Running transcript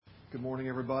Good morning,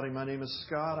 everybody. My name is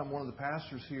Scott. I'm one of the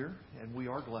pastors here, and we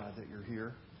are glad that you're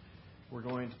here. We're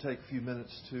going to take a few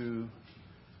minutes to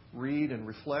read and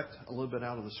reflect a little bit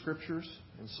out of the Scriptures.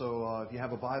 And so if you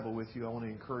have a Bible with you, I want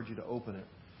to encourage you to open it.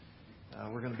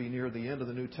 We're going to be near the end of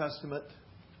the New Testament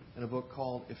in a book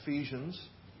called Ephesians.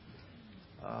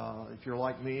 If you're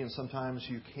like me and sometimes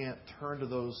you can't turn to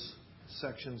those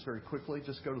sections very quickly,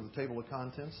 just go to the table of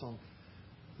contents on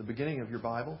the beginning of your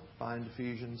Bible, find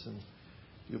Ephesians, and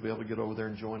you'll be able to get over there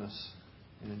and join us.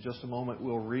 And in just a moment,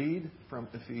 we'll read from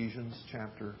Ephesians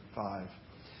chapter 5.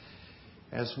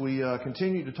 As we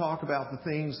continue to talk about the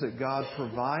things that God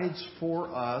provides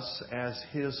for us as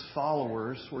His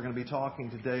followers, we're going to be talking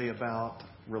today about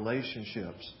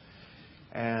relationships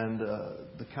and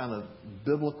the kind of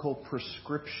biblical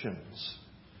prescriptions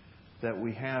that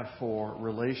we have for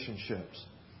relationships.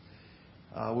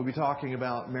 We'll be talking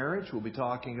about marriage. We'll be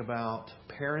talking about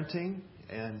parenting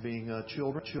and being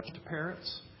children to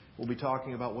parents. We'll be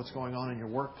talking about what's going on in your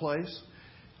workplace.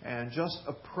 And just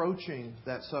approaching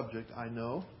that subject, I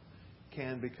know,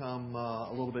 can become a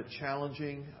little bit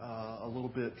challenging, a little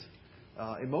bit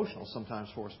emotional sometimes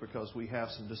for us because we have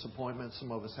some disappointments.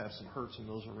 Some of us have some hurts in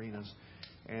those arenas.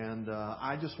 And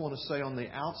I just want to say on the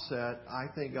outset, I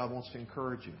think God wants to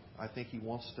encourage you. I think He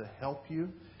wants to help you.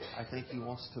 I think He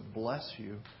wants to bless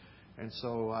you. And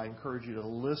so I encourage you to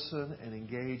listen and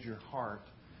engage your heart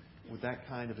with that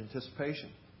kind of anticipation.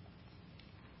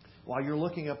 While you're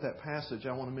looking up that passage,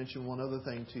 I want to mention one other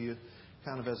thing to you,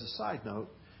 kind of as a side note.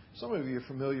 Some of you are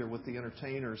familiar with the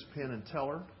entertainers Penn and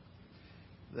Teller.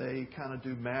 They kind of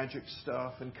do magic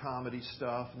stuff and comedy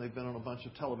stuff, and they've been on a bunch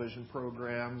of television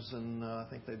programs, and I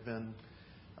think they've been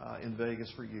in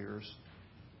Vegas for years.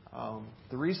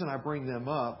 The reason I bring them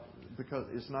up, because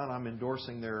it's not I'm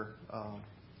endorsing their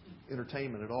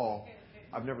entertainment at all.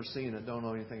 I've never seen it, don't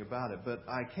know anything about it. But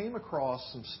I came across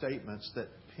some statements that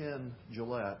Penn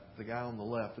Jillette, the guy on the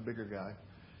left, the bigger guy,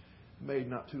 made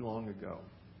not too long ago.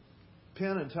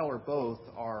 Penn and Teller both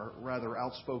are rather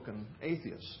outspoken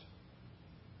atheists.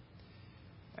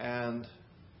 And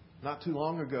not too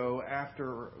long ago,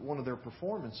 after one of their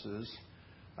performances,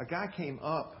 a guy came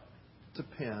up to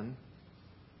Penn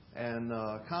and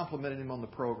complimented him on the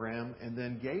program and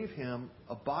then gave him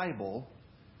a Bible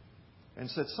and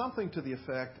said something to the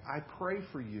effect, I pray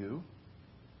for you,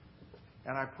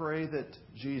 and I pray that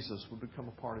Jesus would become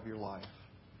a part of your life.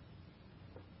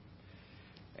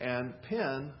 And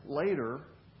Penn later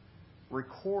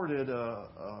recorded a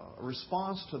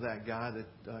response to that guy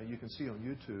that you can see on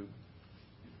YouTube.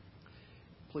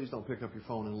 Please don't pick up your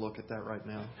phone and look at that right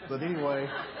now. But anyway,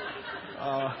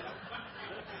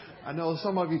 I know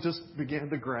some of you just began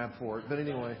to grab for it. But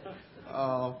anyway,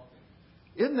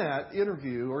 in that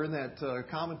interview or in that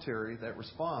commentary, that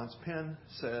response, Penn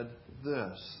said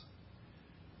this.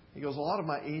 He goes, a lot of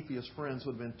my atheist friends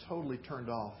would have been totally turned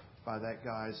off by that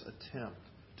guy's attempt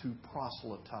to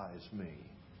proselytize me.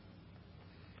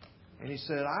 And he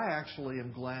said, I actually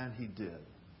am glad he did.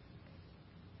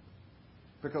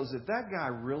 Because if that guy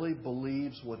really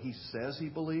believes what he says he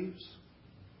believes,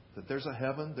 that there's a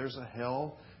heaven, there's a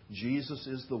hell, Jesus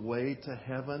is the way to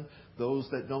heaven, those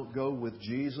that don't go with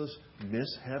Jesus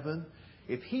miss heaven.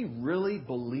 If he really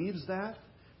believes that,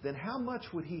 then how much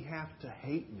would he have to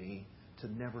hate me to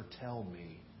never tell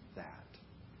me that?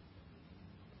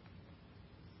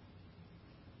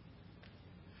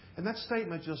 And that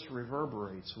statement just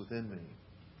reverberates within me.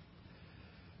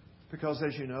 Because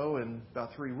as you know, in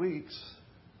about 3 weeks,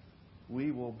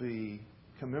 we will be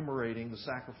commemorating the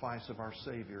sacrifice of our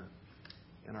Savior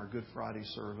in our Good Friday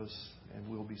service, and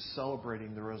we'll be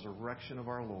celebrating the resurrection of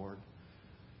our Lord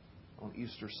on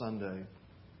Easter Sunday.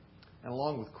 And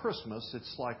along with Christmas,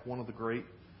 it's like one of the great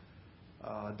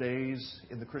days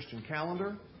in the Christian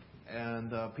calendar,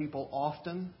 and people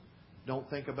often don't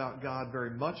think about God very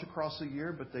much across the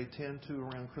year, but they tend to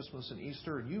around Christmas and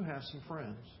Easter. And you have some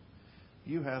friends.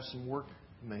 You have some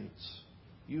workmates.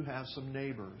 You have some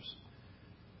neighbors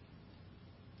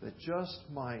that just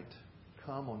might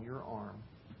come on your arm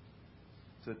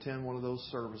to attend one of those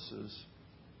services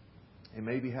and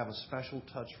maybe have a special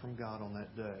touch from God on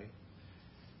that day.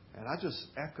 And I just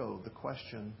echo the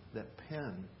question that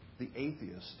Penn, the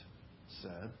atheist,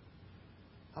 said.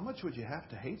 How much would you have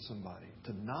to hate somebody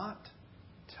to not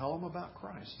tell them about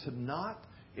Christ, to not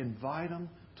invite them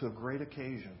to a great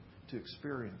occasion to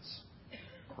experience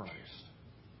Christ?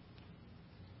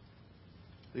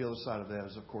 The other side of that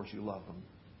is, of course, you love them.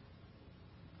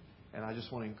 And I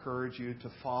just want to encourage you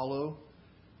to follow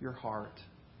your heart.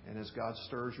 And as God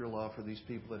stirs your love for these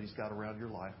people that He's got around your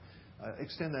life,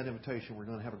 extend that invitation. We're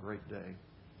going to have a great day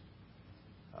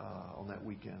on that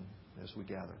weekend as we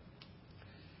gather.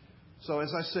 So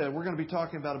as I said, we're going to be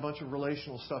talking about a bunch of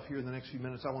relational stuff here in the next few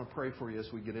minutes. I want to pray for you as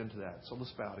we get into that. So let's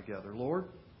bow together. Lord,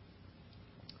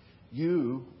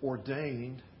 You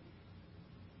ordained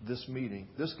this meeting,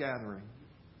 this gathering.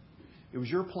 It was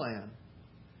Your plan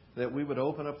that we would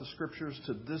open up the Scriptures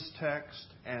to this text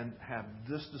and have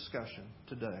this discussion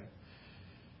today.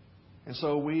 And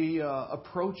so we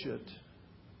approach it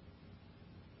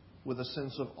with a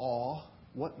sense of awe.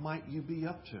 What might You be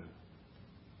up to?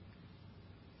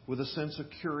 With a sense of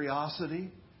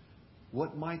curiosity,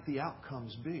 what might the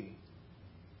outcomes be?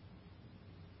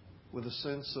 With a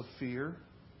sense of fear,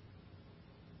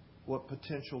 what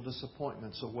potential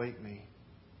disappointments await me?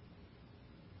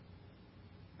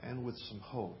 And with some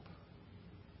hope.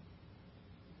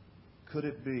 Could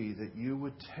it be that You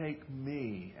would take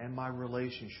me and my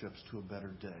relationships to a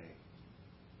better day?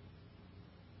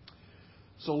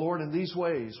 So, Lord, in these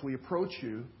ways, we approach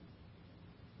You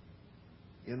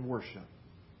in worship.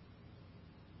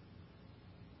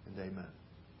 And amen.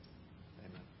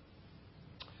 Amen.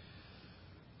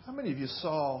 How many of you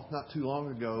saw, not too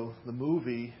long ago, the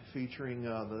movie featuring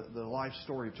the life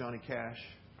story of Johnny Cash,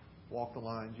 Walk the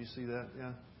Line? Did you see that?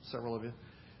 Yeah, several of you.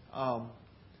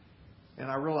 And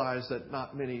I realize that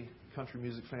not many country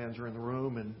music fans are in the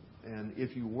room, and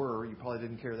if you were, you probably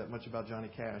didn't care that much about Johnny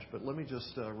Cash. But let me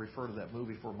just refer to that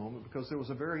movie for a moment, because there was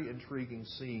a very intriguing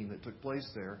scene that took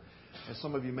place there. As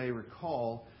some of you may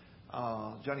recall,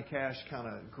 Johnny Cash kind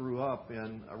of grew up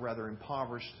in a rather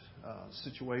impoverished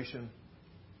situation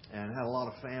and had a lot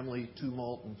of family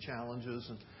tumult and challenges.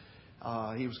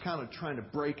 And he was kind of trying to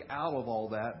break out of all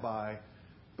that by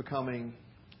becoming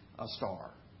a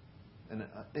star, an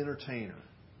entertainer.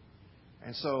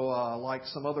 And so, like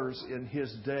some others in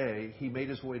his day, he made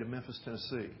his way to Memphis,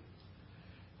 Tennessee,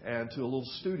 and to a little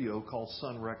studio called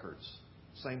Sun Records,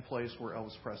 same place where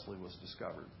Elvis Presley was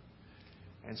discovered.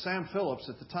 And Sam Phillips,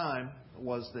 at the time,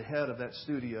 was the head of that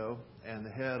studio and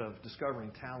the head of discovering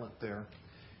talent there.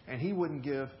 And he wouldn't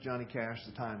give Johnny Cash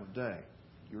the time of day.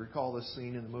 You recall this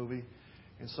scene in the movie?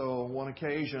 And so on one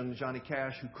occasion, Johnny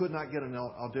Cash, who could not get an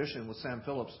audition with Sam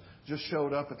Phillips, just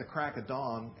showed up at the crack of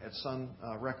dawn at Sun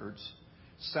Records,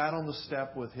 sat on the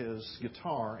step with his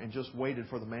guitar, and just waited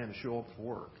for the man to show up for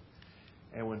work.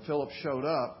 And when Phillips showed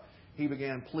up, he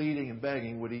began pleading and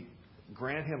begging, would he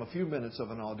grant him a few minutes of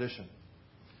an audition?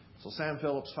 So Sam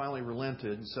Phillips finally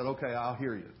relented and said, okay, I'll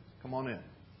hear you. Come on in.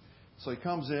 So he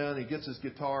comes in, he gets his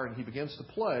guitar, and he begins to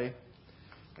play.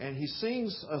 And he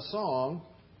sings a song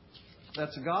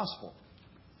that's a gospel.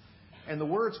 And the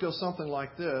words go something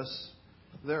like this.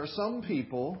 There are some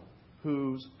people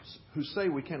who say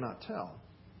we cannot tell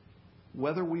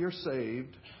whether we are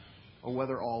saved or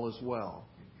whether all is well.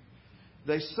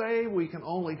 They say we can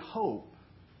only hope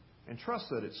and trust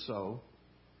that it's so.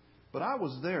 But I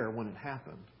was there when it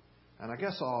happened. And I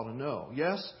guess I ought to know.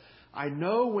 Yes, I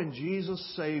know when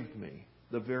Jesus saved me,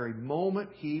 the very moment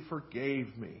He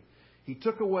forgave me. He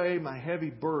took away my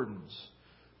heavy burdens.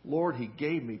 Lord, He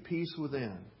gave me peace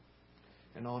within.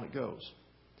 And on it goes.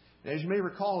 And as you may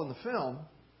recall in the film,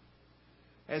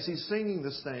 as he's singing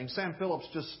this thing, Sam Phillips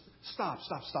just stop.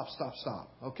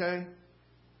 Okay?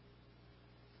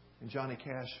 And Johnny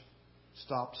Cash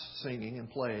stops singing and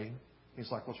playing.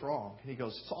 He's like, what's wrong? And he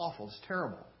goes, it's awful. It's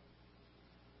terrible.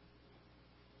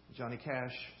 Johnny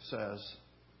Cash says,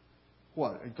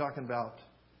 what? Are you talking about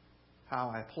how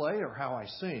I play or how I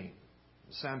sing?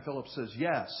 Sam Phillips says,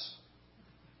 yes.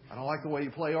 I don't like the way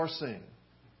you play or sing.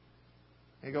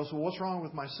 And he goes, well, what's wrong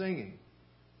with my singing?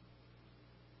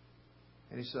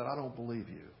 And he said, I don't believe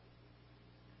you.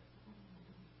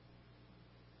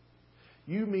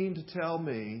 You mean to tell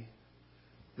me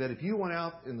that if you went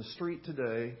out in the street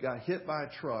today, got hit by a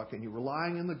truck, and you were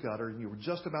lying in the gutter, and you were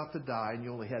just about to die, and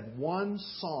you only had one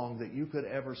song that you could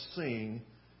ever sing,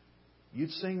 you'd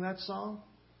sing that song?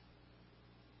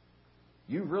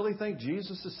 You really think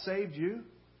Jesus has saved you?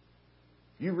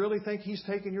 You really think He's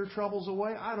taken your troubles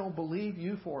away? I don't believe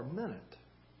you for a minute.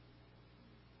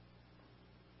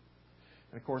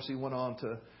 And of course, he went on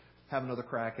to have another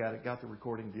crack at it, got the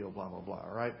recording deal, blah, blah, blah.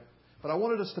 All right? But I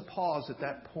wanted us to pause at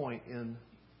that point in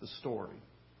the story.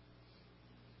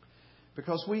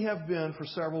 Because we have been for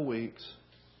several weeks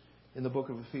in the book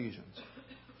of Ephesians.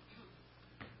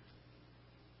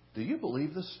 Do you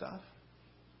believe this stuff?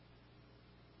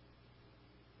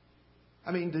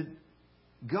 I mean, did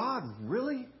God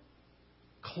really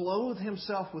clothe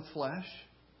Himself with flesh?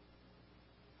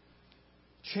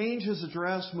 Change His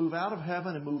address, move out of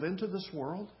heaven and move into this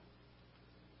world?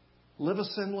 Live a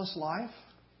sinless life?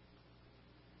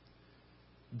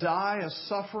 Die a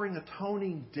suffering,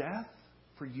 atoning death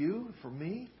for you, for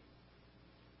me?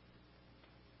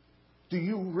 Do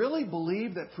you really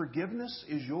believe that forgiveness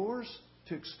is yours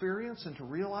to experience and to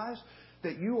realize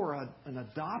that you are an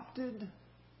adopted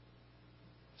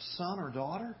son or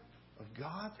daughter of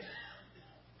God?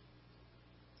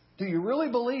 Do you really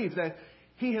believe that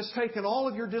He has taken all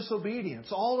of your disobedience,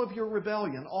 all of your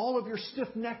rebellion, all of your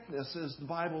stiff-neckedness, as the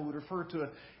Bible would refer to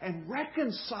it, and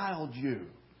reconciled you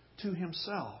to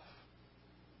Himself?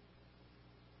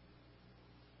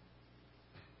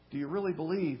 Do you really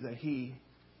believe that He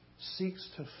seeks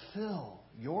to fill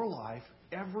your life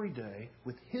every day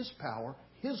with His power,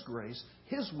 His grace,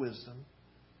 His wisdom,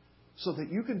 so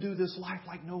that you can do this life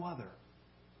like no other?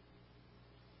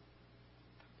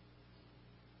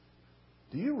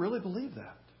 Do you really believe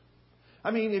that?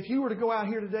 I mean, if you were to go out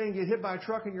here today and get hit by a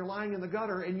truck and you're lying in the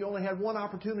gutter and you only had one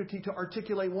opportunity to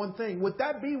articulate one thing, would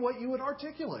that be what you would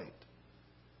articulate?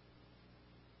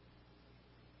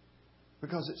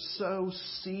 Because it so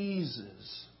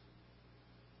seizes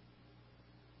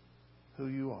who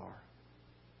you are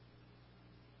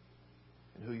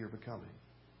and who you're becoming.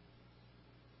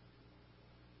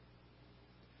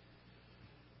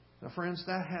 Now, friends,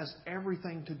 that has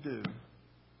everything to do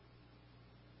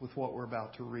with what we're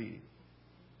about to read.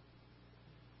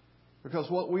 Because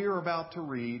what we are about to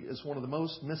read is one of the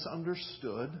most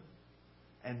misunderstood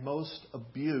and most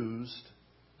abused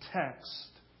texts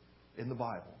in the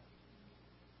Bible.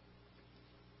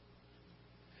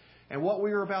 And what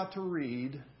we are about to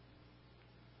read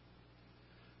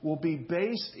will be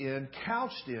based in,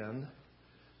 couched in,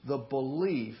 the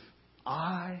belief,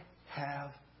 I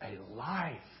have a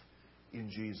life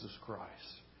in Jesus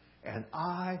Christ. And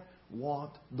I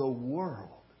want the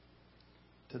world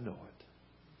to know it.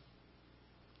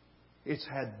 It's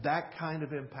had that kind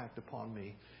of impact upon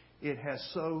me. It has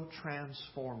so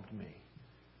transformed me.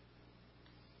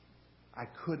 I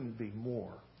couldn't be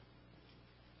more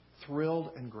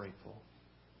thrilled and grateful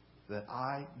that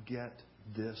I get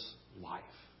this life.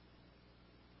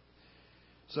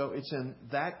 So it's in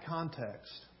that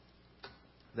context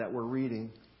that we're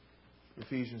reading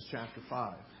Ephesians chapter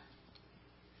 5.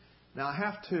 Now I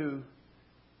have to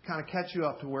kind of catch you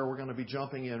up to where we're going to be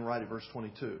jumping in right at verse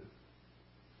 22.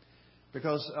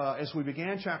 Because as we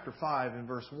began chapter 5 in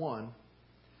verse 1,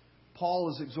 Paul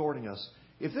is exhorting us,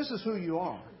 if this is who you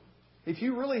are, if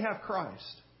you really have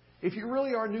Christ, if you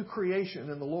really are a new creation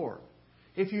in the Lord,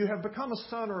 if you have become a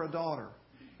son or a daughter,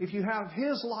 if you have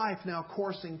His life now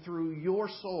coursing through your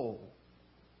soul,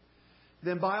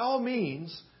 then by all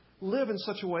means, live in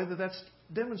such a way that that's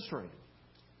demonstrated.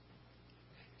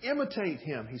 Imitate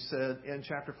Him, he said in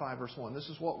chapter 5, verse 1. This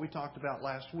is what we talked about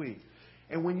last week.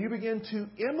 And when you begin to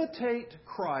imitate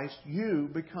Christ, you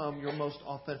become your most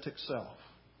authentic self.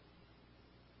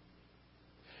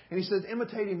 And he said,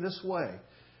 imitate Him this way.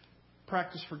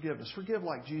 Practice forgiveness. Forgive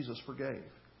like Jesus forgave.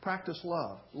 Practice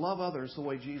love. Love others the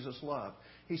way Jesus loved.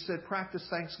 He said, practice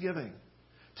thanksgiving.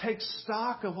 Take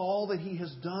stock of all that He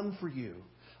has done for you.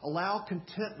 Allow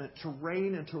contentment to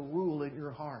reign and to rule in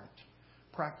your heart.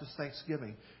 Practice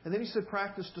thanksgiving. And then he said,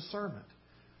 practice discernment.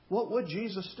 What would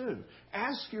Jesus do?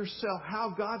 Ask yourself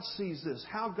how God sees this,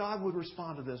 how God would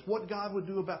respond to this, what God would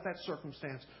do about that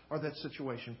circumstance or that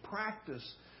situation. Practice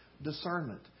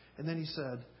discernment. And then he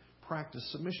said, practice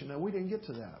submission. Now, we didn't get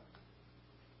to that.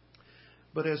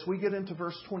 But as we get into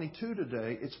verse 22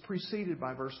 today, it's preceded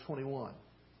by verse 21,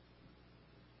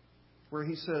 where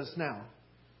he says, now,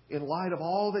 in light of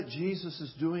all that Jesus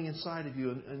is doing inside of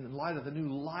you, and in light of the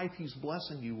new life He's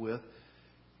blessing you with,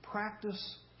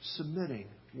 practice submitting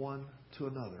one to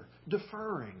another,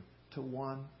 deferring to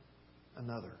one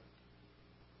another.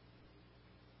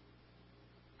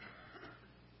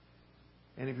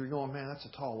 And if you're going, man, that's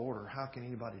a tall order. How can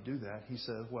anybody do that? He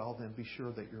says, well, then be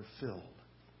sure that you're filled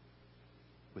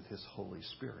with His Holy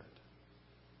Spirit.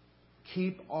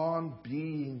 Keep on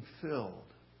being filled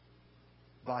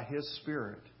by His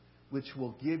Spirit, which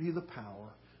will give you the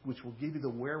power, which will give you the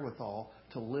wherewithal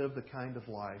to live the kind of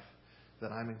life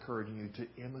that I'm encouraging you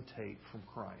to imitate from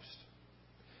Christ.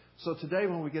 So today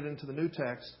when we get into the new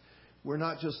text, we're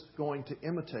not just going to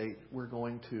imitate, we're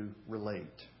going to relate.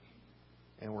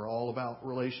 And we're all about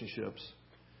relationships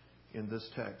in this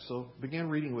text. So begin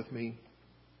reading with me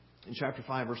in chapter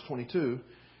 5, verse 22.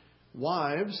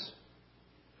 Wives,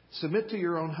 submit to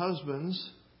your own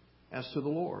husbands as to the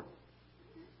Lord.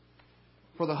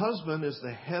 For the husband is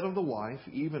the head of the wife,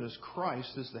 even as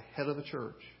Christ is the head of the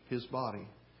church, His body,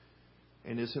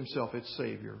 and is Himself its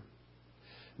Savior.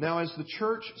 Now, as the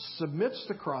church submits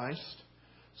to Christ,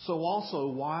 so also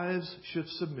wives should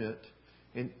submit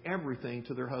in everything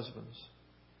to their husbands.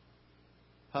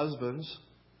 Husbands,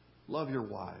 love your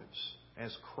wives,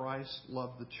 as Christ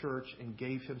loved the church and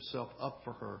gave Himself up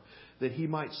for her, that He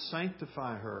might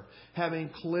sanctify her, having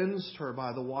cleansed her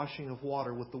by the washing of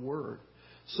water with the Word,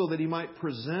 so that He might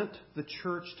present the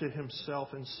church to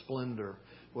Himself in splendor,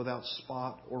 without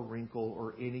spot or wrinkle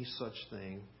or any such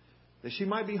thing, that she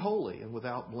might be holy and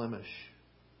without blemish.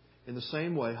 In the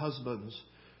same way, husbands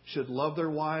should love their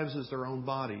wives as their own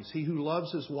bodies. He who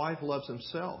loves his wife loves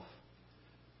himself.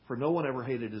 For no one ever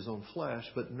hated his own flesh,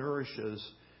 but nourishes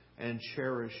and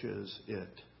cherishes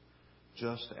it,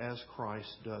 just as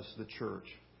Christ does the church,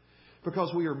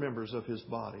 because we are members of His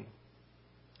body.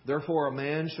 Therefore a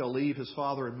man shall leave his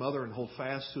father and mother and hold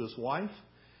fast to his wife,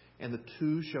 and the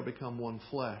two shall become one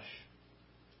flesh.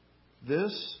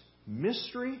 This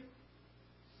mystery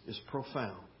is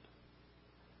profound.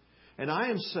 And I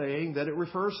am saying that it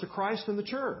refers to Christ and the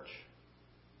church.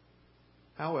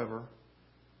 However,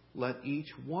 let each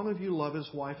one of you love his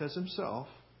wife as himself,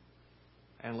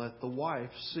 and let the wife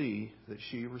see that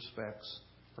she respects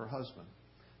her husband.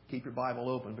 Keep your Bible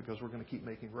open, because we're going to keep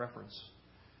making reference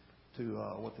to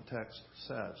what the text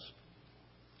says.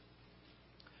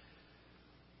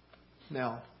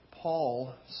 Now,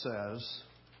 Paul says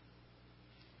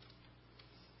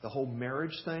the whole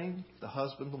marriage thing, the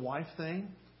husband-wife thing,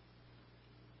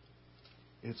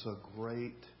 it's a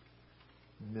great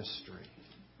mystery.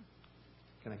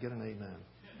 Can I get an amen?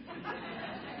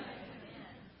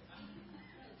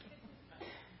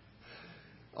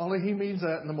 Only he means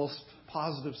that in the most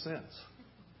positive sense.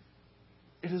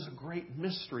 It is a great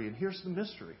mystery. And here's the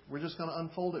mystery. We're just going to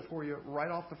unfold it for you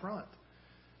right off the front.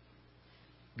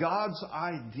 God's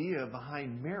idea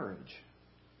behind marriage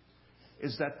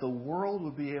is that the world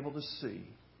would be able to see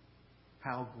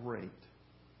how great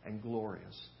and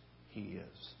glorious He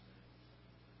is.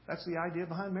 That's the idea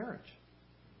behind marriage.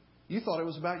 You thought it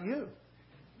was about you.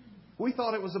 We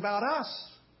thought it was about us.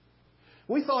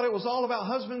 We thought it was all about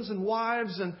husbands and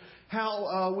wives and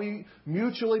how we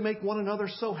mutually make one another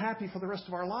so happy for the rest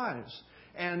of our lives.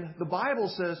 And the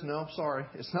Bible says, no, sorry,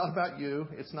 it's not about you.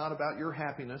 It's not about your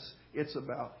happiness. It's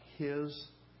about His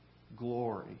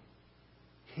glory,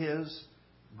 His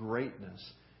greatness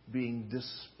being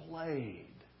displayed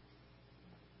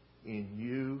in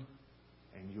you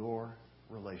and your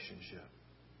relationship.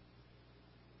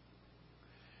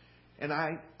 And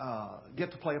I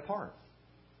get to play a part.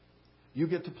 You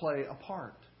get to play a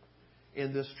part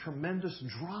in this tremendous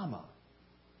drama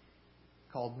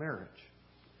called marriage.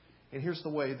 And here's the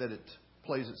way that it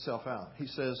plays itself out. He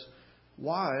says,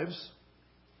 wives,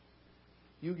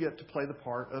 you get to play the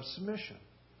part of submission.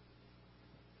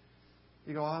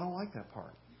 You go, I don't like that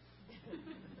part.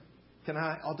 Can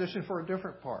I audition for a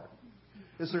different part?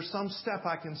 Is there some step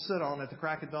I can sit on at the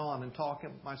crack of dawn and talk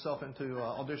myself into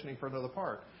auditioning for another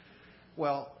part?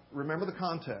 Well, remember the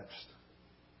context.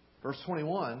 Verse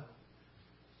 21,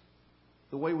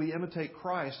 the way we imitate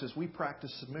Christ is we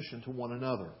practice submission to one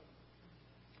another.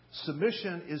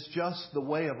 Submission is just the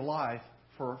way of life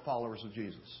for followers of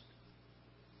Jesus.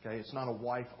 Okay, it's not a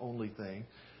wife-only thing,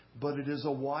 but it is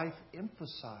a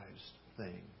wife-emphasized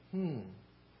thing.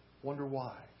 Wonder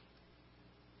why?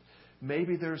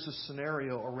 Maybe there's a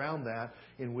scenario around that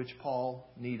in which Paul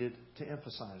needed to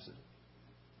emphasize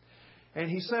it. And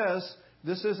he says,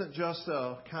 this isn't just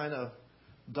a kind of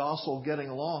docile getting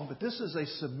along, but this is a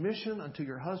submission unto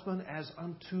your husband as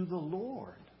unto the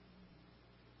Lord.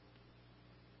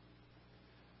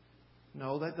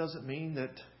 No, that doesn't mean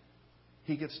that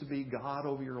he gets to be God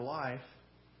over your life.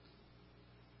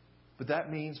 But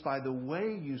that means by the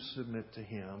way you submit to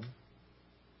Him,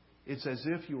 it's as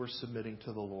if you were submitting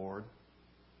to the Lord.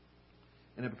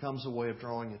 And it becomes a way of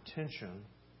drawing attention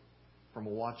from a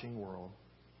watching world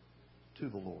to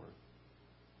the Lord.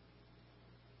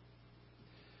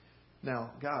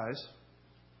 Now, guys,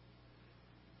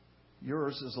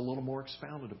 yours is a little more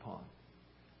expounded upon.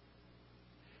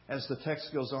 As the text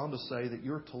goes on to say that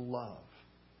you're to love.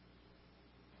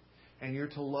 And you're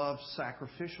to love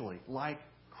sacrificially, like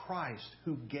Christ,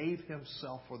 who gave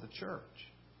Himself for the church.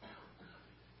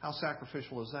 How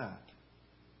sacrificial is that?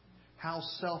 How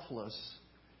selfless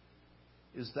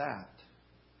is that?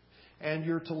 And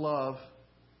you're to love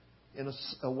in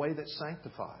a way that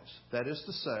sanctifies. That is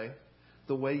to say,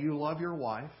 the way you love your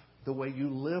wife, the way you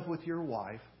live with your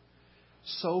wife,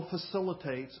 so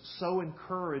facilitates, so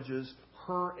encourages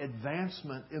her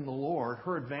advancement in the Lord,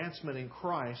 her advancement in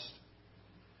Christ,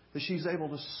 that she's able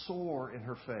to soar in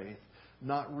her faith,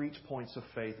 not reach points of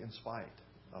faith in spite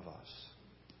of us.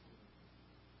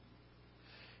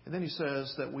 And then he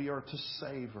says that we are to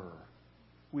savor.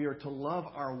 We are to love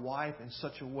our wife in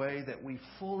such a way that we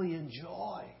fully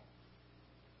enjoy.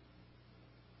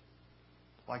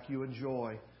 Like you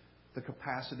enjoy the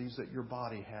capacities that your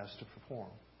body has to perform.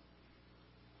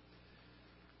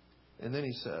 And then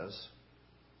he says,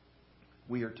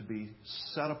 we are to be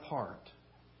set apart.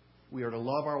 We are to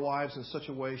love our wives in such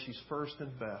a way she's first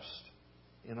and best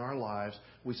in our lives.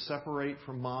 We separate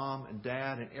from mom and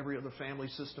dad and every other family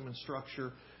system and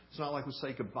structure. It's not like we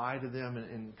say goodbye to them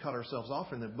and cut ourselves off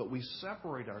from them, but we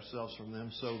separate ourselves from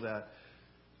them so that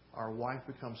our wife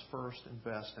becomes first and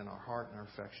best in our heart and our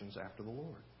affections after the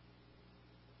Lord.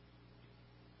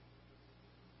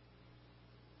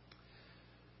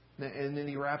 And then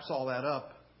he wraps all that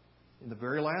up in the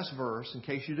very last verse. In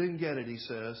case you didn't get it, he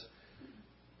says,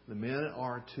 the men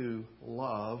are to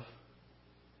love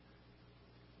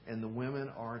and the women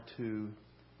are to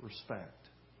respect.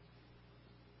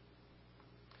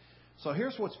 So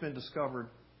here's what's been discovered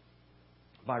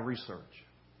by research.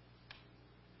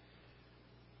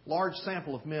 Large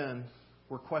sample of men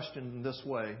were questioned in this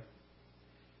way.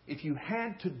 If you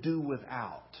had to do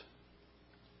without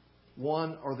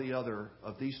one or the other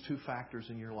of these two factors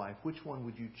in your life, which one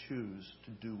would you choose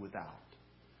to do without?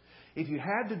 If you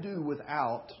had to do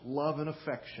without love and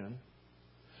affection,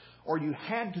 or you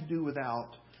had to do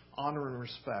without honor and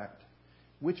respect,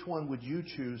 which one would you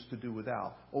choose to do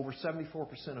without? Over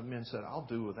 74% of men said, I'll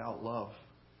do without love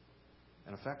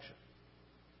and affection.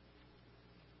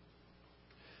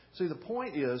 See, the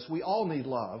point is, we all need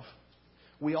love.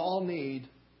 We all need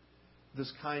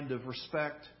this kind of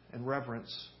respect and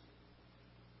reverence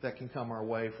that can come our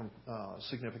way from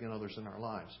significant others in our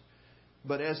lives.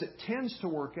 But as it tends to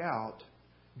work out,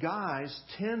 guys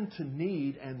tend to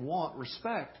need and want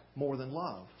respect more than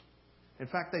love. In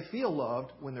fact, they feel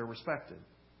loved when they're respected.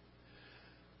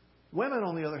 Women,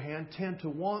 on the other hand, tend to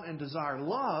want and desire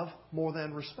love more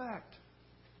than respect.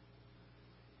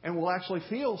 And will actually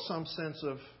feel some sense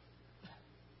of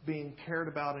being cared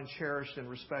about and cherished and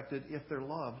respected if they're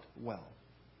loved well.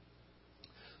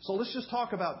 So let's just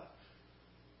talk about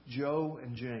Joe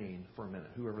and Jane for a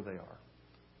minute, whoever they are.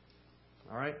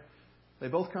 All right? They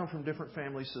both come from different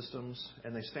family systems,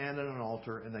 and they stand at an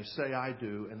altar, and they say, I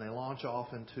do, and they launch off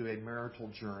into a marital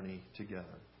journey together.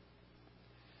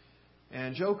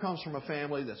 And Joe comes from a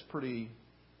family that's pretty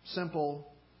simple.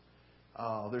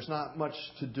 There's not much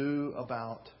to do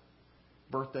about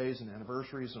birthdays and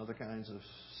anniversaries and other kinds of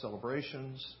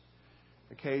celebrations.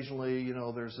 Occasionally,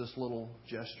 there's this little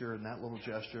gesture and that little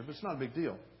gesture, but it's not a big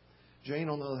deal. Jane,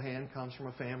 on the other hand, comes from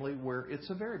a family where it's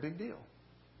a very big deal.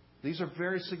 These are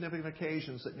very significant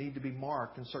occasions that need to be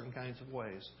marked in certain kinds of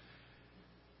ways.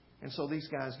 And so these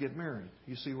guys get married.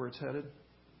 You see where it's headed?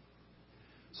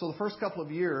 So the first couple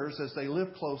of years, as they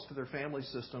live close to their family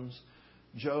systems,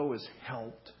 Joe is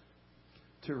helped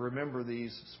to remember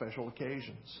these special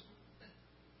occasions.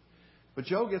 But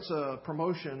Joe gets a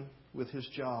promotion with his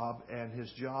job, and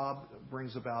his job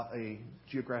brings about a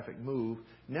geographic move.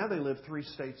 Now they live 3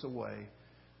 states away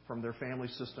from their family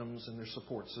systems and their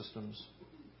support systems.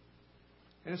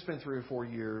 And it's been 3 or 4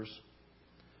 years.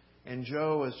 And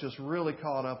Joe is just really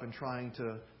caught up in trying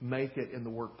to make it in the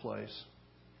workplace.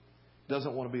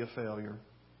 Doesn't want to be a failure.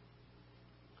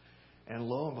 And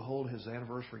lo and behold, his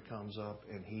anniversary comes up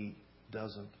and he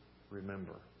doesn't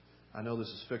remember. I know this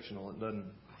is fictional. It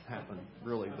doesn't happen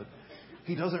really, but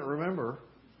he doesn't remember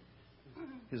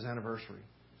his anniversary.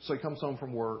 So he comes home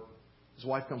from work. His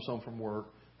wife comes home from work.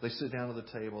 They sit down at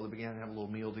the table. They begin to have a little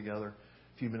meal together.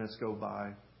 A few minutes go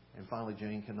by. And finally,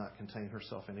 Jane cannot contain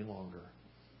herself any longer.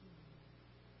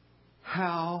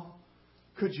 How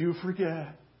could you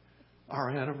forget our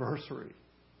anniversary?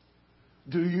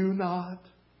 Do you not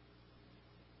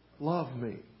love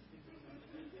me?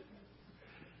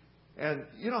 And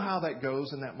you know how that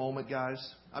goes in that moment, guys?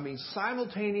 I mean,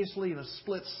 simultaneously in a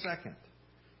split second,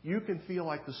 you can feel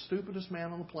like the stupidest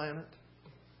man on the planet.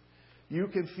 You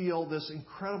can feel this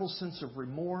incredible sense of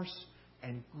remorse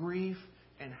and grief.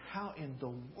 And how in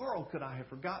the world could I have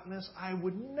forgotten this? I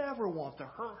would never want to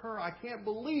hurt her. I can't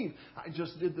believe I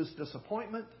just did this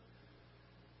disappointment.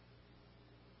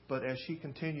 But as she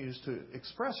continues to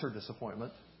express her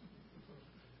disappointment,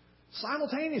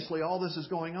 simultaneously all this is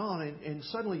going on, and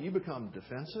suddenly you become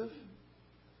defensive.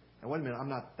 And wait a minute, I'm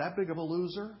not that big of a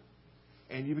loser.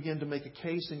 And you begin to make a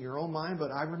case in your own mind, but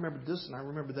I remember this and I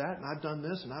remember that, and I've done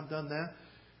this and I've done that.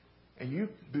 And you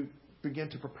begin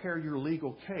to prepare your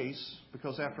legal case,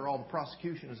 because after all, the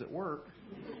prosecution is at work.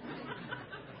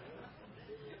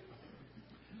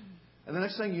 And the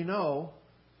next thing you know,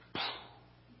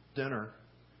 dinner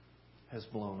has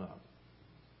blown up.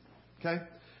 Okay?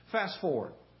 Fast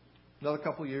forward. Another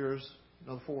couple of years,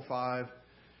 another 4 or 5.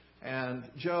 And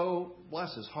Joe,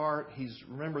 bless his heart, he's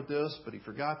remembered this, but he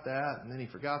forgot that. And then he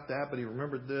forgot that, but he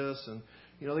remembered this. And,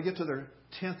 they get to their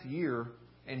 10th year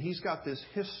And he's got this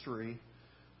history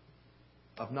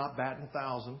of not batting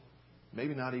 1,000,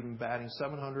 maybe not even batting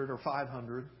 700 or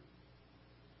 500.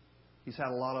 He's had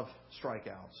a lot of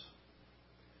strikeouts.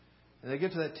 And they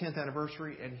get to that 10th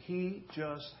anniversary, and he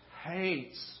just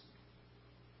hates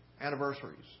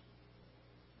anniversaries,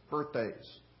 birthdays,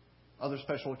 other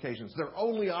special occasions. They're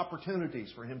only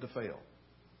opportunities for him to fail.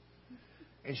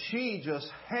 And she just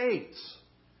hates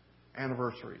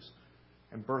anniversaries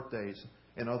and birthdays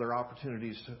and other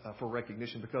opportunities for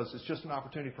recognition because it's just an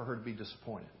opportunity for her to be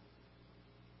disappointed.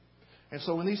 And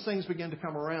so when these things begin to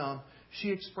come around, she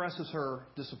expresses her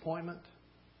disappointment,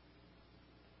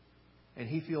 and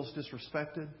he feels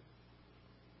disrespected.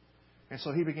 And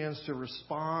so he begins to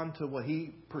respond to what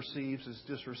he perceives as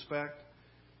disrespect,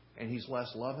 and he's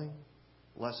less loving,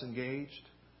 less engaged,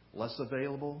 less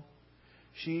available.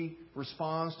 She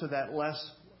responds to that less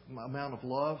amount of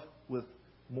love with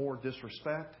more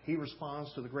disrespect. He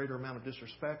responds to the greater amount of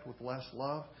disrespect with less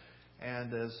love.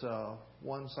 And as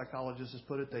one psychologist has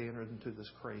put it, they enter into this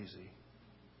crazy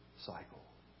cycle.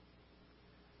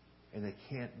 And they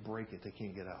can't break it. They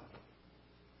can't get out.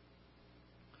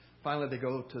 Finally, they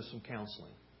go to some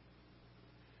counseling.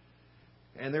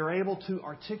 And they're able to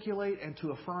articulate and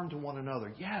to affirm to one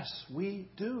another, yes, we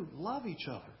do love each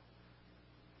other.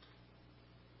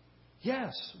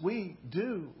 Yes, we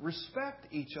do respect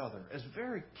each other as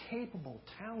very capable,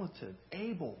 talented,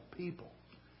 able people.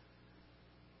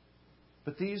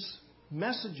 But these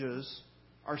messages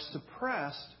are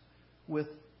suppressed with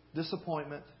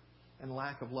disappointment and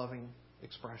lack of loving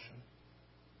expression.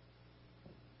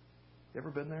 You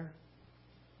ever been there?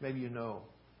 Maybe you know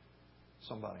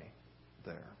somebody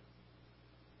there.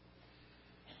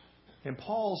 And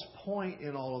Paul's point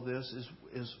in all of this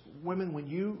is women, when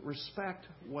you respect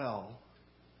well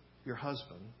your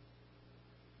husband,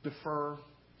 defer,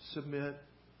 submit,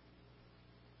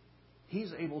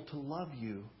 he's able to love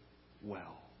you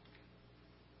well.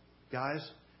 Guys,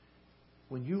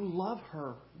 when you love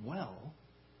her well,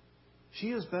 she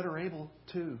is better able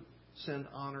to send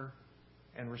honor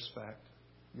and respect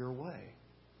your way.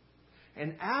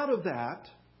 And out of that,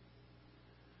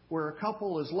 where a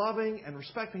couple is loving and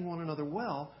respecting one another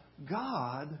well,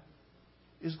 God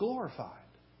is glorified.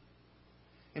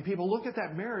 And people look at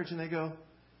that marriage and they go,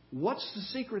 what's the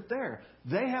secret there?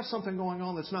 They have something going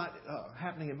on that's not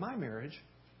happening in my marriage.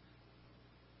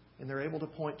 And they're able to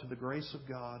point to the grace of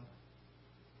God,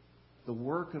 the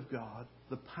work of God,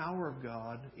 the power of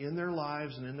God in their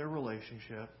lives and in their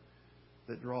relationship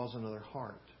that draws another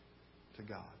heart to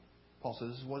God. Paul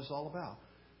says this is what it's all about.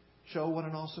 Show what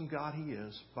an awesome God He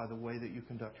is by the way that you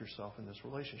conduct yourself in this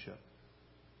relationship.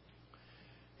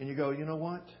 And you go, you know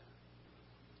what?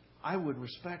 I would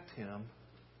respect him,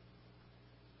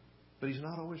 but he's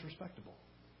not always respectable.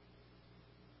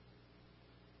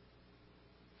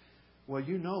 Well,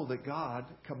 you know that God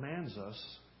commands us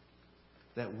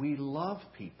that we love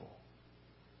people,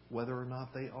 whether or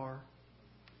not they are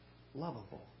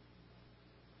lovable.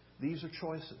 These are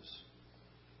choices.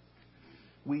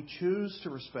 We choose to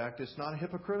respect. It's not a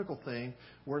hypocritical thing.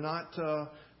 We're not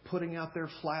putting out there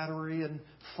flattery and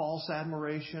false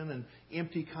admiration and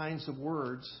empty kinds of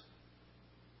words.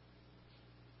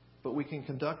 But we can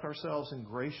conduct ourselves in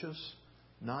gracious,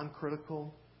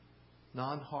 non-critical,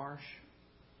 non-harsh,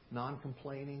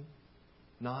 non-complaining,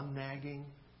 non-nagging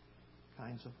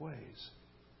kinds of ways,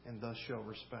 and thus show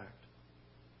respect,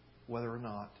 whether or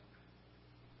not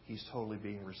he's totally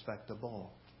being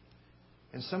respectable.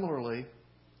 And similarly,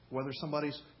 whether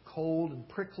somebody's cold and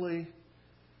prickly,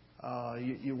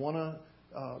 you want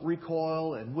to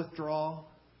recoil and withdraw,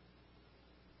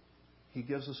 He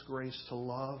gives us grace to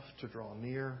love, to draw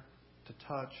near, to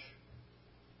touch,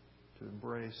 to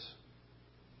embrace,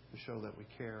 to show that we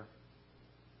care.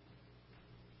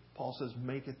 Paul says,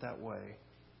 make it that way,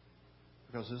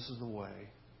 because this is the way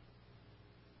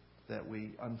that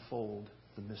we unfold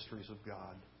the mysteries of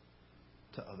God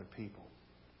to other people.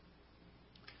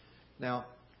 Now,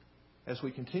 as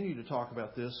we continue to talk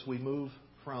about this, we move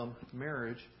from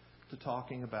marriage to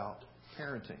talking about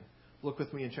parenting. Look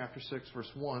with me in chapter 6, verse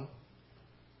 1.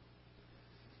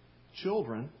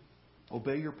 Children,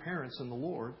 obey your parents in the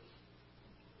Lord,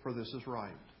 for this is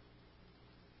right.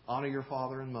 Honor your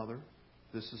father and mother.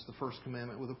 This is the first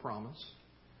commandment with a promise,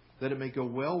 that it may go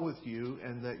well with you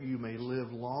and that you may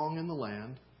live long in the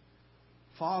land.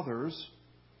 Fathers,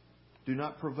 do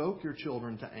not provoke your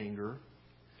children to anger,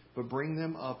 but bring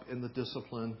them up in the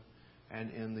discipline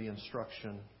and in the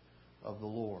instruction of the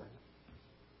Lord.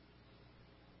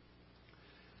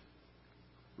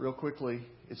 Real quickly,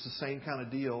 it's the same kind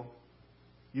of deal.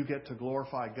 You get to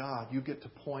glorify God. You get to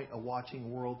point a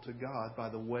watching world to God by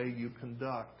the way you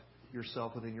conduct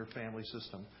yourself within your family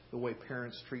system, the way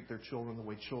parents treat their children, the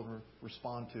way children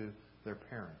respond to their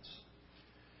parents.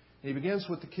 And he begins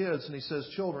with the kids and he says,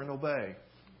 children, obey.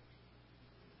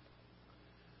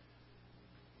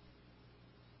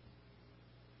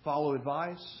 Follow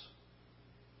advice.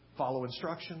 Follow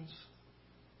instructions.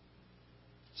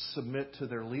 Submit to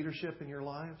their leadership in your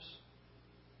lives.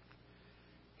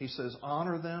 He says,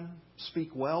 honor them. Speak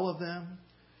well of them.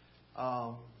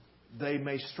 They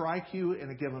may strike you in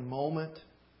a given moment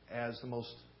as the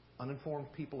most uninformed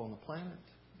people on the planet.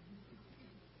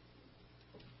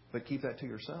 But keep that to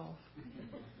yourself.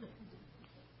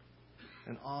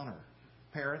 And honor.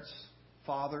 Parents,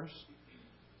 fathers,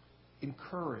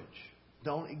 encourage.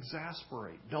 Don't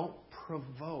exasperate. Don't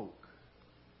provoke.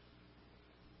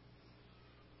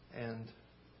 And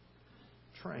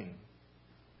train.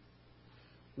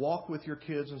 Walk with your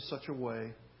kids in such a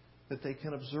way that they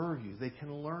can observe you. They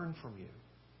can learn from you.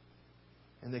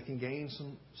 And they can gain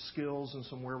some skills and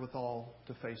some wherewithal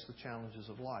to face the challenges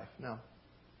of life. Now,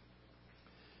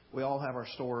 we all have our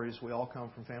stories. We all come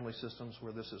from family systems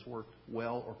where this has worked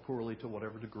well or poorly to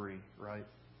whatever degree, right?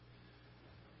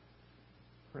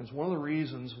 Friends, one of the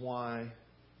reasons why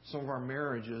some of our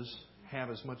marriages have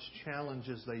as much challenge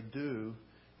as they do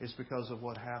is because of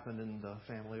what happened in the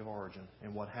family of origin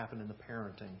and what happened in the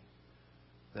parenting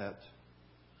that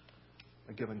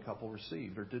a given couple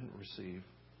received or didn't receive.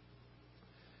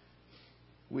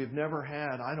 We've never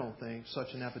had, I don't think, such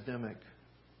an epidemic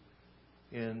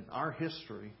in our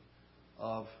history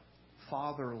of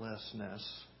fatherlessness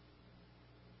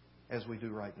as we do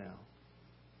right now.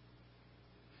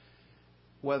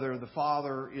 Whether the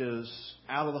father is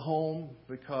out of the home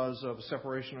because of a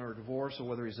separation or a divorce, or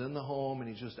whether he's in the home and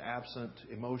he's just absent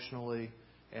emotionally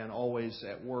and always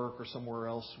at work or somewhere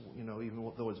else,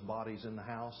 even though his body's in the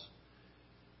house.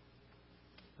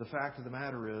 The fact of the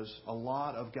matter is, a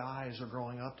lot of guys are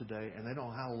growing up today and they don't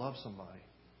know how to love somebody.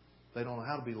 They don't know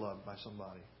how to be loved by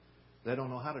somebody. They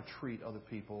don't know how to treat other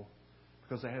people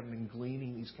because they haven't been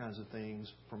gleaning these kinds of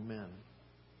things from men,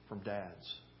 from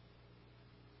dads.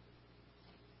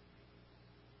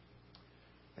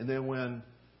 And then when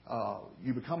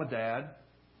you become a dad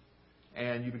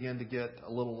and you begin to get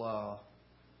a little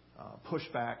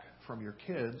pushback from your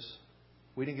kids,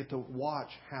 we didn't get to watch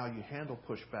how you handle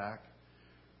pushback.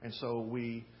 And so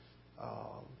we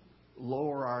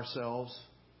lower ourselves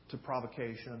to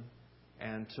provocation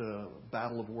and to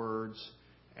battle of words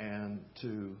and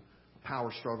to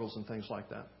power struggles and things like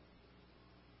that.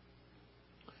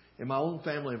 In my own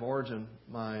family of origin,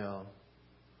 my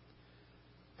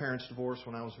parents divorced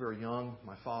when I was very young.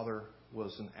 My father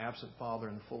was an absent father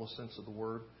in the fullest sense of the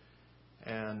word.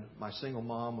 And my single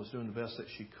mom was doing the best that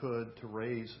she could to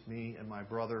raise me and my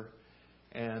brother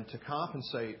and to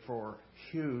compensate for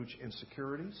huge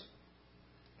insecurities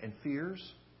and fears.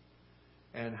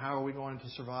 And how are we going to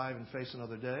survive and face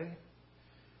another day?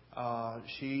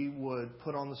 She would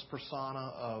put on this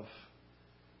persona of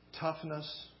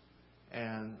toughness,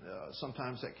 and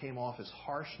sometimes that came off as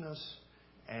harshness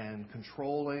and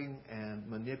controlling and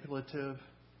manipulative.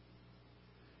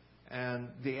 And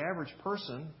the average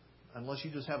person, unless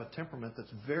you just have a temperament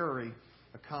that's very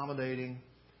accommodating,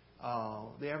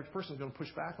 the average person is going to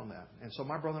push back on that. And so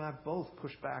my brother and I both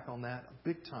pushed back on that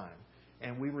big time.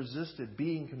 And we resisted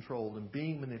being controlled and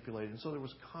being manipulated. And so there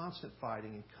was constant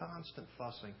fighting and constant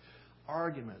fussing,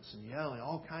 arguments and yelling,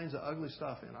 all kinds of ugly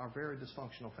stuff in our very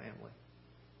dysfunctional family.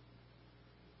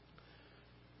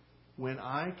 When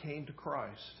I came to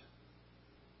Christ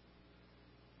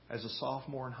as a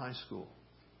sophomore in high school,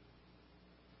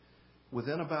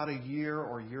 within about a year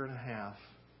or year and a half,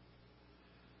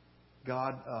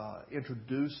 God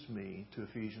introduced me to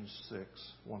Ephesians 6,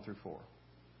 1 through 4.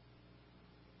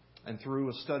 And through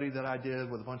a study that I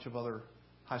did with a bunch of other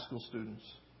high school students,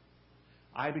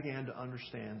 I began to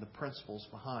understand the principles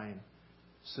behind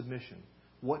submission.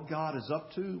 What God is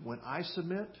up to when I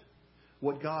submit,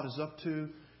 what God is up to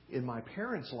in my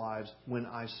parents' lives when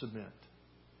I submit.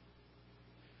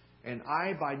 And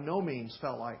I by no means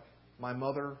felt like my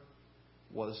mother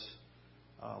was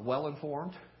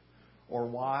well-informed or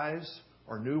wise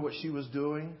or knew what she was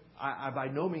doing. I by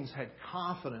no means had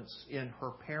confidence in her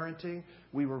parenting.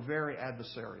 We were very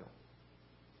adversarial.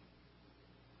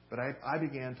 But I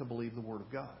began to believe the Word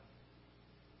of God.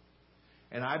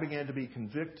 And I began to be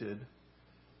convicted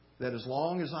that as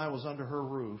long as I was under her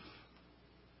roof,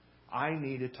 I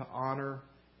needed to honor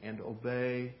and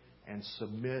obey and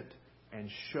submit and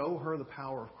show her the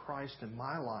power of Christ in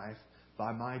my life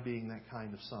by my being that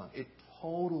kind of son. It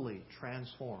totally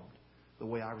transformed the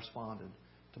way I responded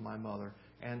to my mother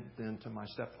and then to my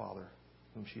stepfather,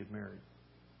 whom she had married.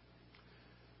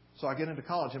 So I get into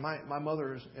college, and my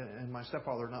mother and my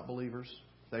stepfather are not believers.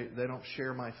 They don't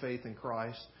share my faith in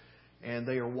Christ. And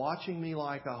they are watching me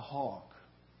like a hawk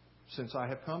since I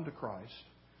have come to Christ.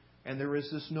 And there is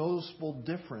this noticeable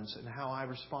difference in how I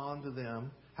respond to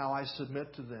them, how I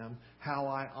submit to them, how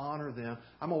I honor them.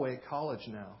 I'm away at college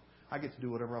now. I get to do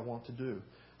whatever I want to do.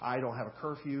 I don't have a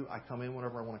curfew. I come in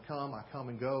whenever I want to come. I come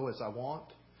and go as I want.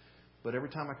 But every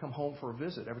time I come home for a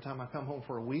visit, every time I come home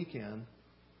for a weekend,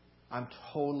 I'm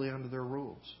totally under their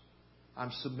rules.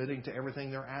 I'm submitting to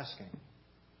everything they're asking.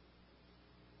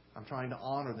 I'm trying to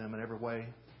honor them in every way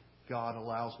God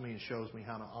allows me and shows me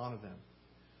how to honor them.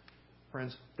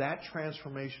 Friends, that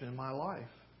transformation in my life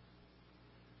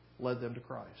led them to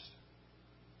Christ.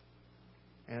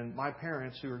 And my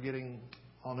parents, who are getting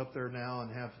on up there now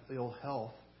and have ill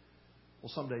health, will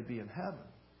someday be in heaven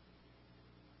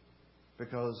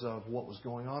because of what was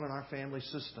going on in our family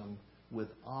system with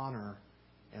honor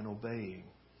and obeying.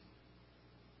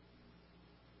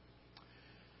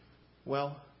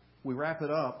 Well, we wrap it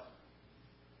up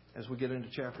as we get into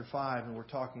chapter 5, and we're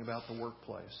talking about the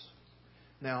workplace.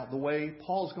 Now, the way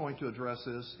Paul's going to address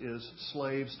this is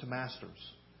slaves to masters.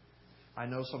 I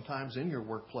know sometimes in your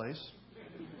workplace,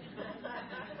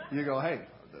 you go, hey,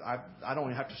 I don't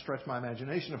even have to stretch my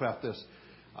imagination about this.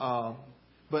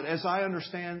 But as I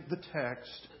understand the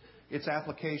text, its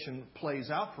application plays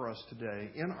out for us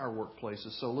today in our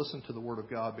workplaces. So listen to the Word of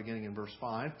God beginning in verse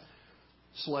 5.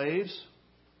 Slaves,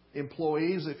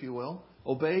 employees, if you will,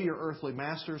 obey your earthly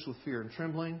masters with fear and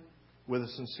trembling, with a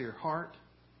sincere heart,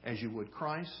 as you would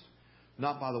Christ,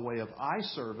 not by the way of eye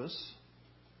service,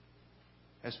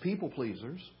 as people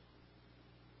pleasers,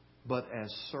 but as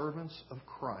servants of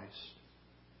Christ,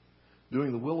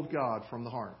 doing the will of God from the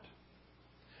heart,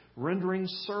 rendering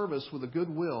service with a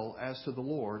good will as to the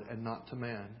Lord and not to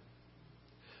man,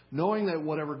 knowing that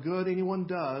whatever good anyone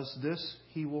does, this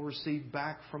he will receive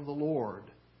back from the Lord,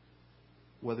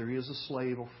 whether he is a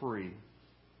slave or free.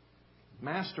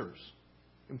 Masters,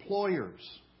 employers,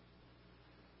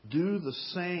 do the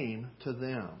same to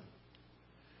them.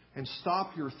 And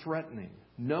stop your threatening,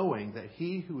 knowing that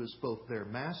he who is both their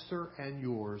master and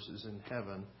yours is in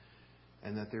heaven,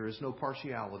 and that there is no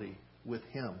partiality with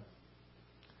him.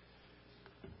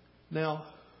 Now,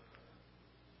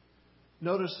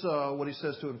 notice what he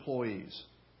says to employees.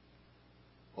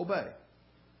 Obey.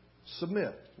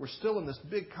 Submit. We're still in this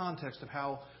big context of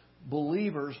how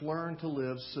believers learn to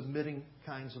live submitting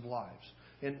kinds of lives.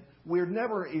 And we're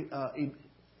never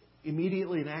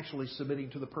immediately and actually submitting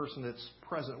to the person that's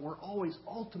present. We're always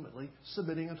ultimately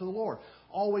submitting unto the Lord.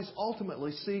 Always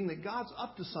ultimately seeing that God's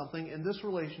up to something in this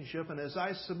relationship, and as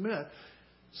I submit,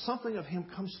 something of Him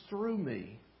comes through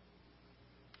me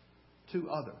to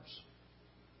others.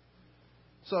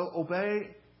 So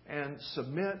obey and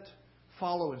submit,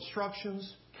 follow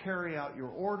instructions, carry out your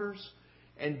orders,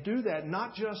 and do that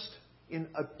not just in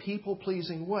a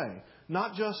people-pleasing way,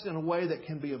 not just in a way that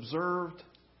can be observed.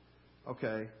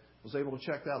 Okay, was able to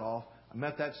check that off. I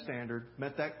met that standard,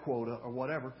 met that quota, or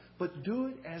whatever. But do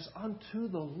it as unto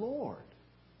the Lord.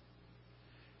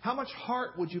 How much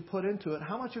heart would you put into it?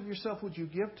 How much of yourself would you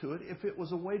give to it if it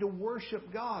was a way to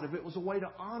worship God, if it was a way to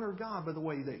honor God by the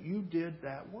way that you did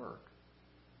that work?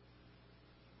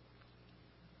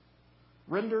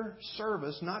 Render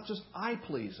service, not just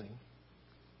eye-pleasing,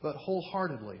 but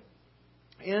wholeheartedly.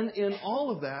 And in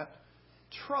all of that,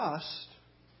 trust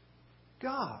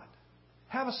God.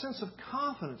 Have a sense of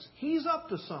confidence. He's up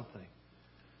to something.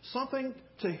 Something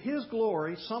to His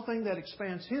glory, something that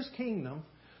expands His kingdom,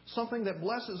 something that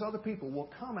blesses other people will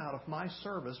come out of my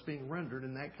service being rendered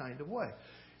in that kind of way.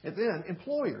 And then,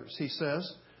 employers, he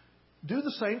says, do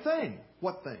the same thing.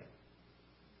 What thing?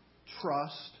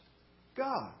 Trust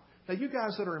God. Now, you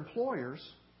guys that are employers,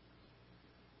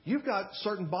 you've got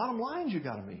certain bottom lines you've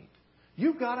got to meet.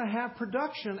 You've got to have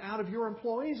production out of your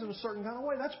employees in a certain kind of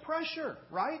way. That's pressure,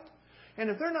 right? And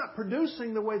if they're not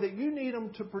producing the way that you need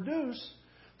them to produce,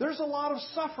 there's a lot of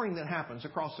suffering that happens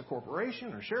across the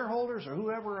corporation or shareholders or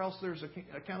whoever else there's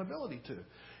accountability to.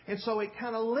 And so it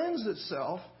kind of lends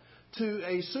itself to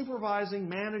a supervising,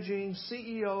 managing,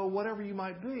 CEO, whatever you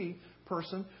might be,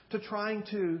 person, to trying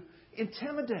to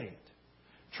intimidate,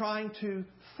 trying to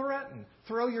threaten,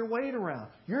 throw your weight around.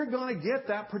 You're going to get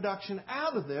that production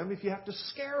out of them if you have to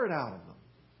scare it out of them.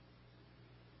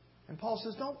 And Paul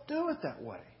says, don't do it that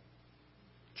way.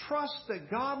 Trust that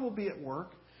God will be at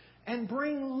work and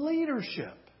bring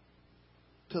leadership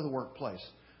to the workplace.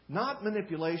 Not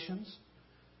manipulations,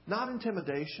 not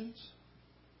intimidations,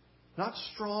 not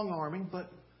strong-arming,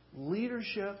 but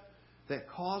leadership that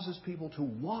causes people to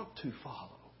want to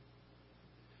follow.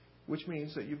 which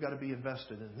means that you've got to be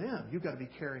invested in them. You've got to be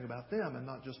caring about them and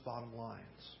not just bottom lines.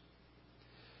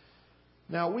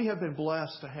 Now, we have been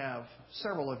blessed to have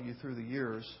several of you through the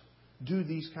years do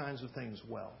these kinds of things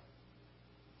well.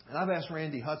 And I've asked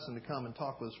Randy Hudson to come and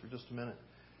talk with us for just a minute.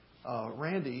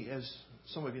 Randy, as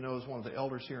some of you know, is one of the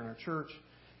elders here in our church.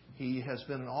 He has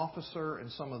been an officer in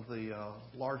some of the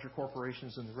larger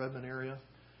corporations in the Redmond area.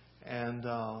 And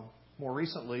more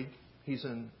recently, he's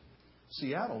in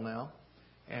Seattle now,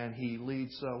 and he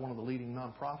leads one of the leading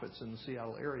nonprofits in the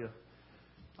Seattle area.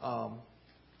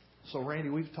 So, Randy,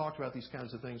 we've talked about these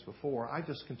kinds of things before. I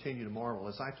just continue to marvel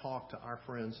as I talk to our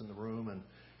friends in the room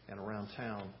and around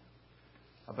town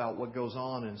about what goes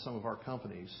on in some of our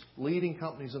companies, leading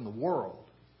companies in the world,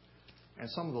 and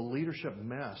some of the leadership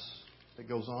mess that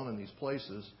goes on in these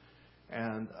places.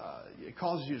 And it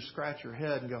causes you to scratch your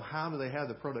head and go, how do they have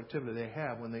the productivity they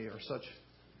have when they are such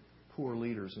poor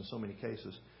leaders in so many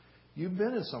cases? You've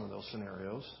been in some of those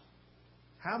scenarios.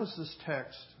 How does this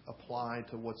text apply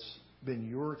to what's been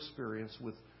your experience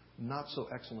with not so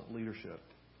excellent leadership?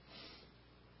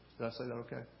 Did I say that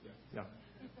okay? Yeah.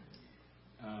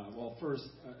 Well, first,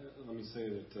 let me say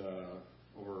that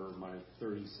over my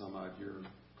 30-some-odd year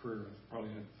career, I've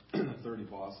probably had 30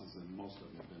 bosses, and most of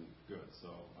them have been good. So,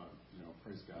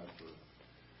 praise God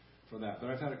for that. But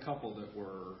I've had a couple that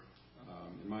were,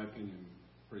 in my opinion,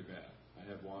 pretty bad. I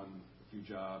had one, a few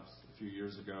jobs, a few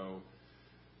years ago,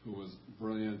 who was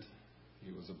brilliant.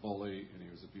 He was a bully, and he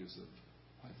was abusive,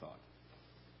 I thought.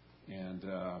 And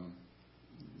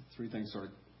three things sort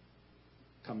of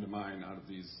come to mind out of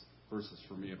these verses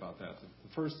for me about that.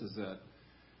 The first is that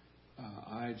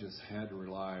I just had to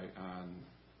rely on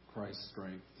Christ's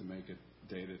strength to make it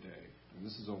day to day. And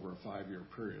this is over a 5-year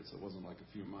period, so it wasn't like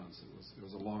a few months. It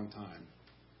was a long time.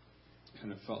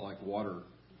 And it felt like water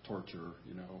torture,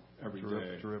 every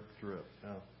day. Drip.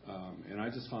 Yeah. And I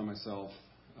just found myself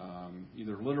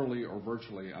either literally or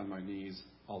virtually on my knees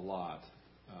a lot,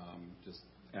 just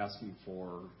asking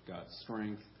for God's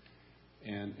strength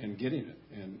and getting it.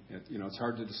 And it's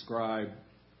hard to describe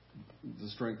the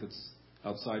strength that's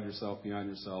outside yourself, beyond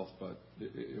yourself, but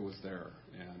it was there,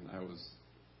 and I was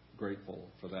grateful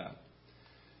for that.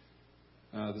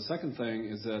 The second thing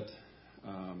is that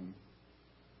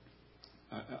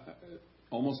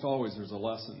almost always there's a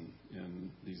lesson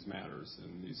in these matters,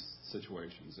 in these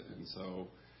situations. And so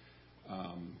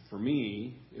for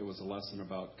me, it was a lesson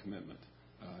about commitment.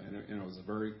 And it was a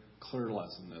very clear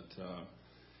lesson that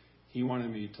he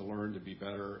wanted me to learn to be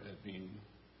better at being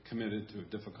committed to a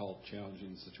difficult,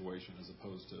 challenging situation as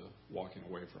opposed to walking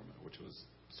away from it, which was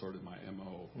sort of my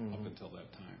MO up until that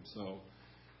time. So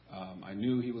I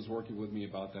knew he was working with me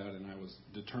about that, and I was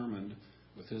determined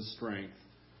with his strength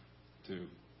to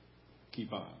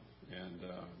keep on and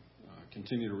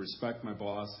continue to respect my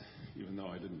boss, even though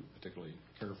I didn't particularly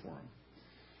care for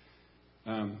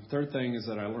him. Third thing is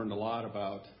that I learned a lot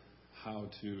about how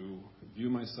to view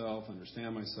myself,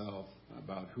 understand myself,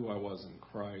 about who I was in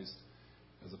Christ,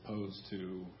 as opposed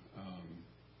to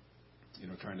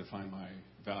trying to find my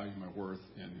value, my worth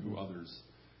in who others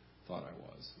thought I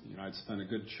was. I'd spent a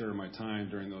good share of my time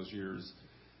during those years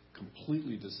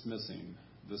completely dismissing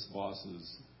this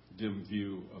boss's dim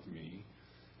view of me.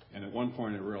 And at one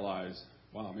point I realized,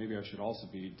 wow, maybe I should also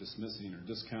be dismissing or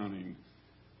discounting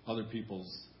other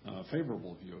people's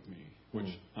favorable view of me,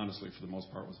 which honestly for the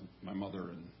most part was my mother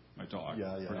and my dog.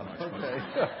 Yeah. Pretty much. Okay.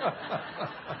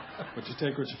 But you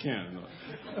take what you can.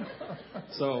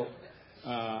 So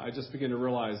I just began to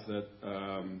realize that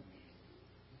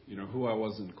who I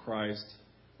was in Christ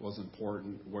was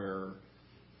important, where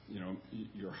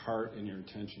your heart and your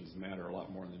intentions matter a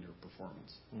lot more than your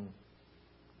performance.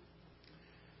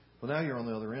 Well, now you're on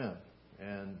the other end,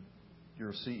 and you're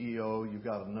a CEO. You've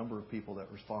got a number of people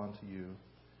that respond to you.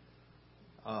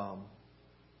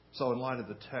 So in light of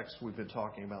the text we've been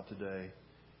talking about today,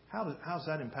 how's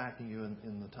that impacting you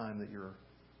in the time that you're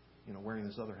wearing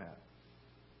this other hat?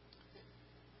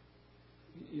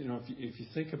 If you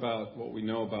think about what we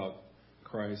know about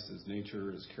Christ, his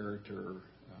nature, his character,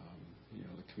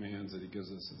 the commands that he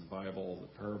gives us in the Bible,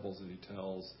 the parables that he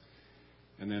tells,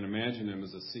 and then imagine him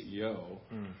as a CEO,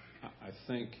 I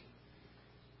think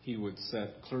he would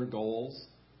set clear goals.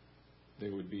 They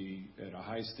would be at a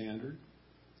high standard.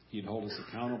 He'd hold us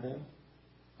accountable.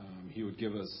 He would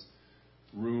give us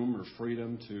room or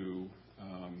freedom to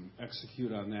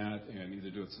execute on that and either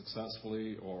do it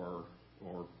successfully or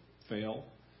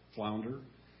flounder.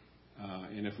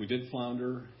 And if we did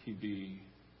flounder, he'd be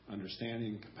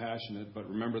understanding and compassionate, but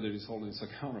remember that he's holding us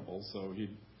accountable. So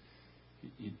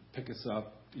he'd pick us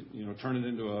up, turn it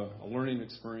into a learning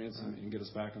experience and get us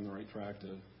back on the right track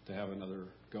to have another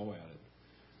go at it.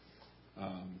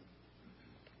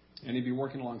 And he'd be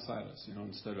working alongside us,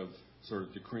 instead of sort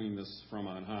of decreeing this from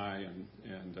on high,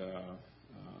 and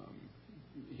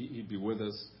he'd be with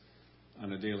us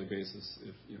on a daily basis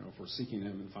if we're seeking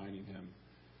him and finding him.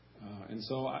 And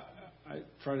so I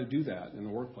try to do that in the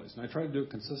workplace, and I try to do it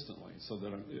consistently so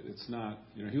that it's not,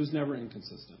 he was never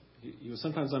inconsistent. He was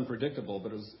sometimes unpredictable,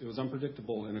 but it was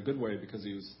unpredictable in a good way because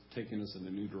he was taking us in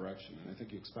a new direction. And I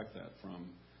think you expect that from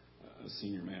a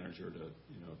senior manager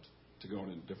to go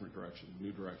in a different direction,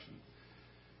 new direction.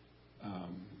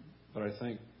 But I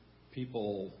think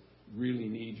people really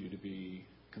need you to be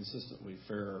consistently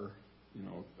fair,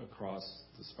 across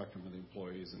the spectrum of the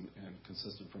employees and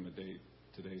consistent from a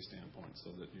day-to-day standpoint,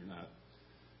 so that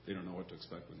they don't know what to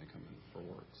expect when they come in for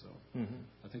work. So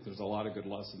I think there's a lot of good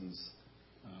lessons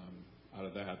out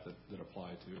of that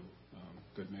apply to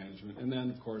good management. And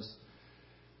then, of course,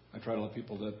 I try to let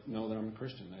people that know that I'm a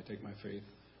Christian. I take my faith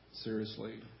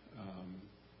seriously,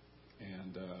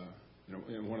 and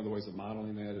one of the ways of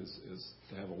modeling that is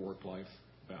to have a work-life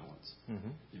balance.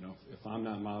 If I'm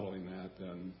not modeling that,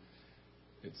 then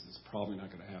it's probably not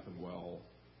going to happen well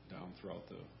down throughout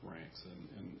the ranks.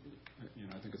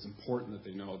 And I think it's important that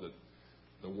they know that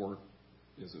the work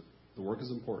is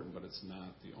important, but it's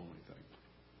not the only thing.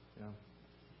 Yeah.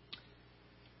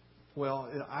 Well,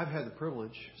 I've had the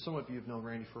privilege. Some of you have known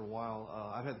Randy for a while.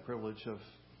 I've had the privilege of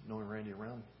knowing Randy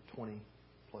around 20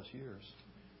 plus years,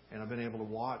 and I've been able to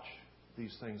watch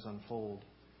these things unfold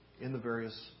in the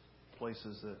various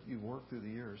places that you work through the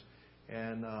years.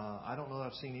 And I don't know that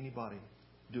I've seen anybody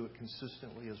do it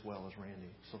consistently as well as Randy.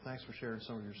 So thanks for sharing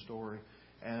some of your story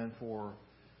and for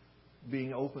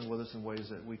being open with us in ways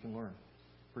that we can learn.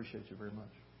 Appreciate you very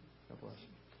much. God bless.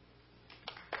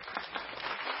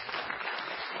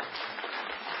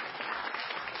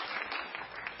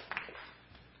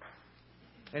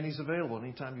 And he's available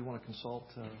anytime you want to consult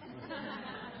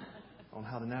on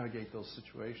how to navigate those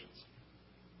situations.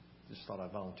 Just thought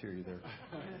I'd volunteer you there.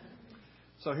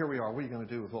 So here we are. What are you going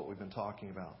to do with what we've been talking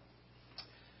about?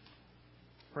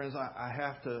 Friends, I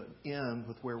have to end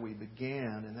with where we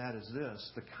began, and that is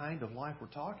this. The kind of life we're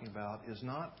talking about is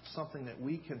not something that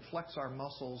we can flex our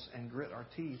muscles and grit our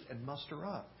teeth and muster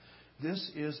up.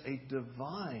 This is a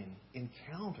divine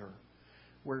encounter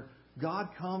where God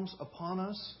comes upon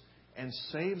us and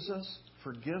saves us,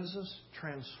 forgives us,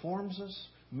 transforms us,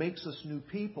 makes us new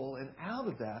people, and out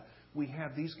of that, we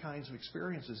have these kinds of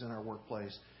experiences in our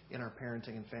workplace, in our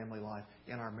parenting and family life,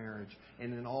 in our marriage,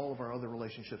 and in all of our other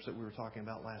relationships that we were talking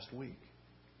about last week.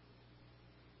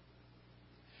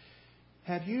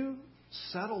 Have you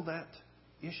settled that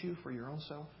issue for your own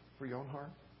self, for your own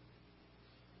heart?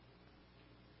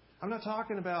 I'm not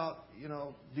talking about,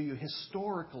 do you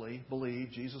historically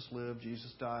believe Jesus lived,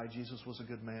 Jesus died, Jesus was a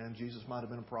good man, Jesus might have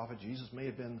been a prophet, Jesus may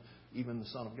have been even the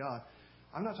Son of God.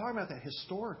 I'm not talking about that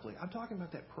historically. I'm talking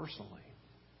about that personally.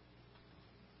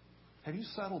 Have you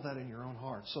settled that in your own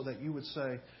heart so that you would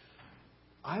say,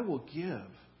 I will give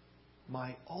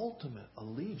my ultimate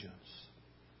allegiance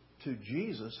to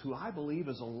Jesus, who I believe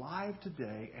is alive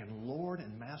today and Lord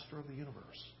and Master of the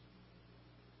universe?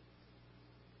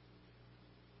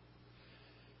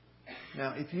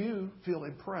 Now, if you feel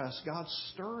impressed,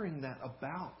 God's stirring that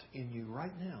about in you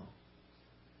right now,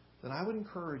 then I would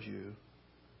encourage you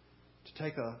to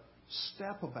take a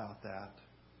step about that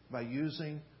by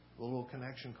using the little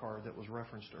connection card that was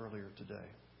referenced earlier today.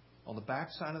 On the back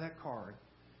side of that card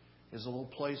is a little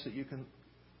place that you can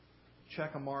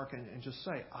check a mark and just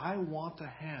say, I want to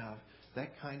have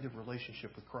that kind of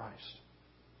relationship with Christ.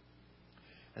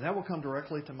 And that will come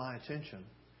directly to my attention.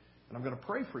 And I'm going to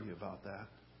pray for you about that.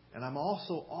 And I'm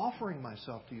also offering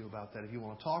myself to you about that. If you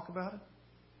want to talk about it,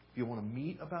 if you want to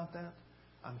meet about that,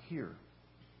 I'm here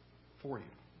for you.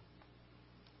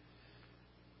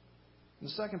 In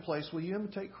the second place, will you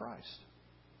imitate Christ?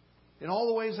 In all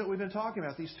the ways that we've been talking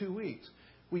about these 2 weeks,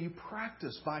 will you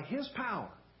practice by His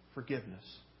power forgiveness,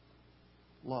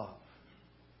 love,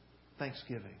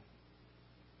 thanksgiving,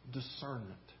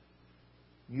 discernment,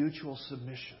 mutual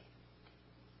submission?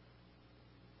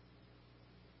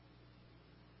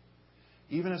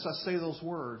 Even as I say those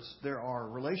words, there are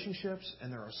relationships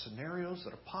and there are scenarios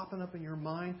that are popping up in your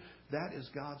mind. That is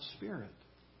God's Spirit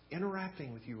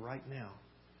interacting with you right now.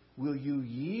 Will you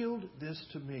yield this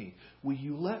to me? Will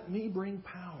you let me bring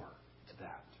power to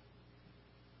that?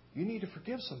 You need to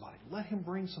forgive somebody. Let Him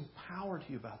bring some power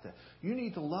to you about that. You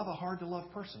need to love a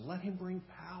hard-to-love person. Let Him bring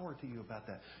power to you about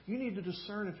that. You need to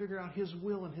discern and figure out His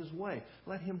will and His way.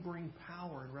 Let Him bring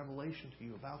power and revelation to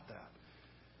you about that.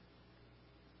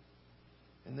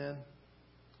 And then,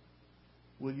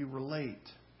 will you relate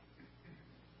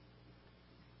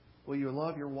Will you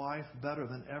love your wife better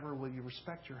than ever? Will you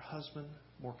respect your husband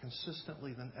more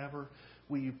consistently than ever?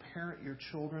 Will you parent your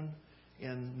children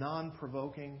in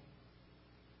non-provoking,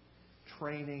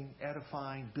 training,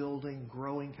 edifying, building,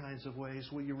 growing kinds of ways?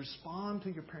 Will you respond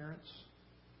to your parents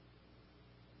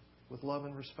with love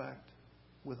and respect,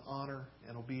 with honor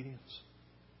and obedience?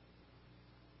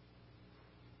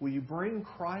 Will you bring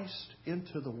Christ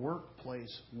into the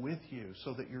workplace with you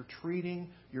so that you're treating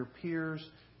your peers,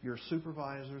 your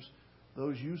supervisors,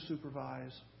 those you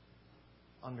supervise,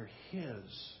 under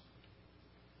His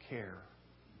care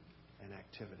and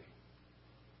activity?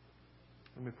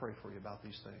 Let me pray for you about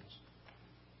these things.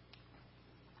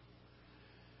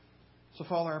 So,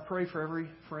 Father, I pray for every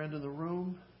friend in the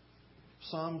room,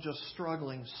 some just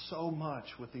struggling so much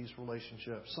with these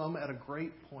relationships, some at a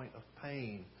great point of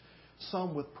pain,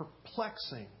 some with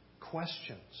perplexing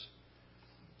questions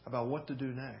about what to do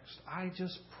next. I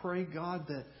just pray, God,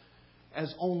 that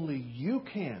as only You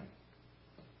can,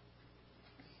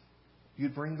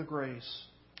 You'd bring the grace,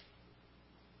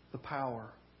 the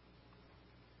power,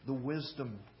 the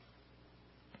wisdom,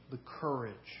 the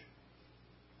courage,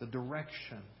 the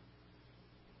direction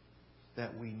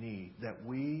that we need, that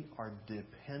we are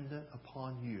dependent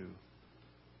upon You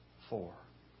for.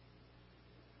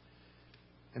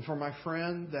 And for my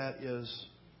friend that is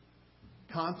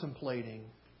contemplating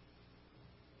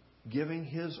giving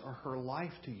his or her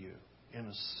life to You in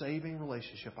a saving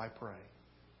relationship, I pray,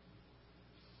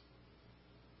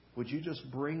 would You just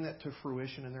bring that to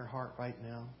fruition in their heart right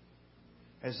now?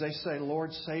 As they say,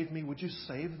 Lord, save me, would You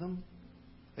save them?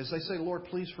 As they say, Lord,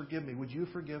 please forgive me, would You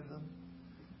forgive them?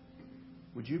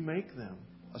 Would You make them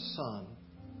a son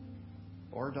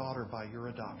or a daughter by Your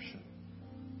adoption?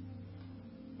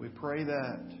 We pray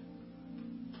that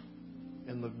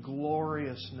in the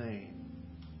glorious name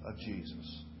of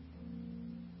Jesus.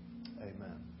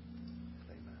 Amen.